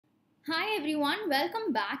Hi everyone,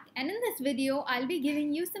 welcome back, and in this video I'll be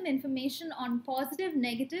giving you some information on positive,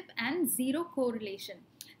 negative and zero correlation.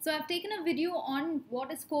 So I've taken a video on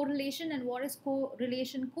what is correlation and what is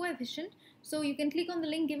correlation coefficient. So you can click on the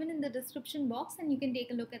link given in the description box and you can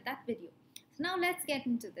take a look at that video. So now let's get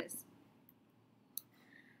into this.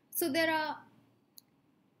 So there are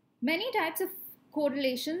many types of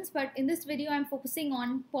correlations, but in this video I'm focusing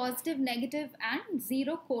on positive, negative and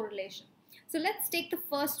zero correlation. So let's take the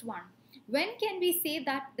first one. When can we say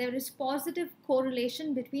that there is positive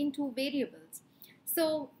correlation between two variables?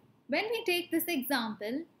 So when we take this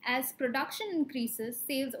example, as production increases,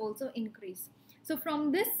 sales also increase. So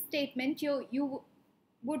from this statement, you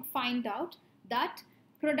would find out that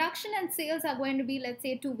production and sales are going to be, let's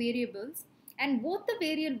say, two variables, and both the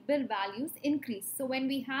variable values increase. So when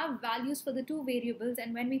we have values for the two variables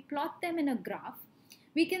and when we plot them in a graph,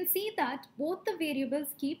 we can see that both the variables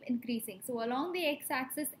keep increasing. So along the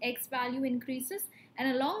x-axis, x value increases,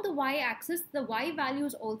 and along the y-axis, the y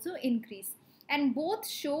values also increase, and both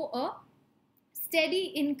show a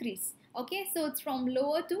steady increase. Okay, so it's from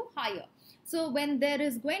lower to higher. So when there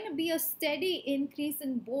is going to be a steady increase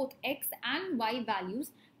in both x and y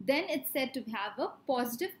values, then it's said to have a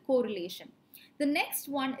positive correlation. The next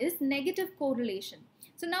one is negative correlation.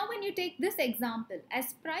 So now when you take this example,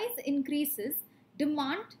 as price increases,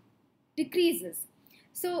 demand decreases.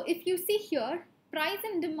 So if you see here, price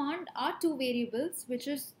and demand are two variables, which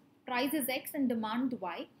is price is x and demand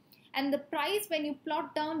y. And the price, when you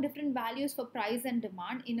plot down different values for price and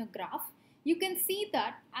demand in a graph, you can see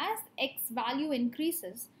that as x value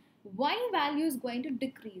increases, y value is going to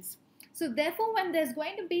decrease. So therefore, when there's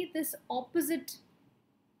going to be this opposite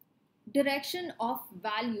direction of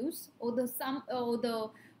values, or the sum or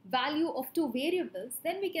the value of two variables,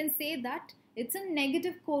 then we can say that it's a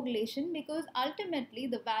negative correlation, because ultimately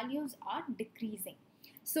the values are decreasing.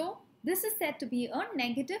 So this is said to be a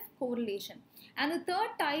negative correlation. And the third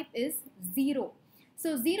type is zero.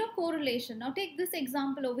 So zero correlation. Now take this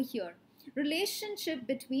example over here. Relationship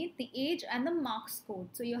between the age and the marks code.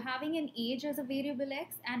 So you're having an age as a variable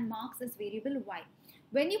x and marks as variable y.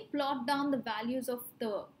 When you plot down the values of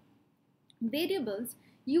the variables,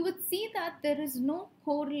 you would see that there is no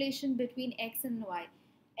correlation between x and y.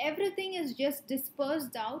 Everything is just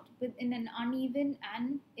dispersed out within an uneven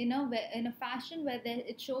and in a fashion where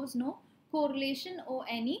it shows no correlation or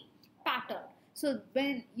any pattern. So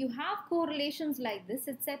when you have correlations like this,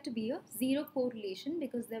 it's said to be a zero correlation,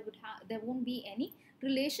 because there won't be any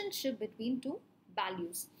relationship between two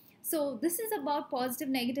values. So this is about positive,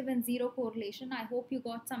 negative and zero correlation. I hope you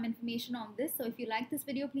got some information on this. So if you like this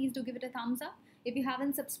video, please do give it a thumbs up. If you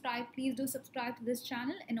haven't subscribed, please do subscribe to this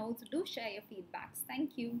channel, and also do share your feedbacks.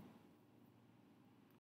 Thank you.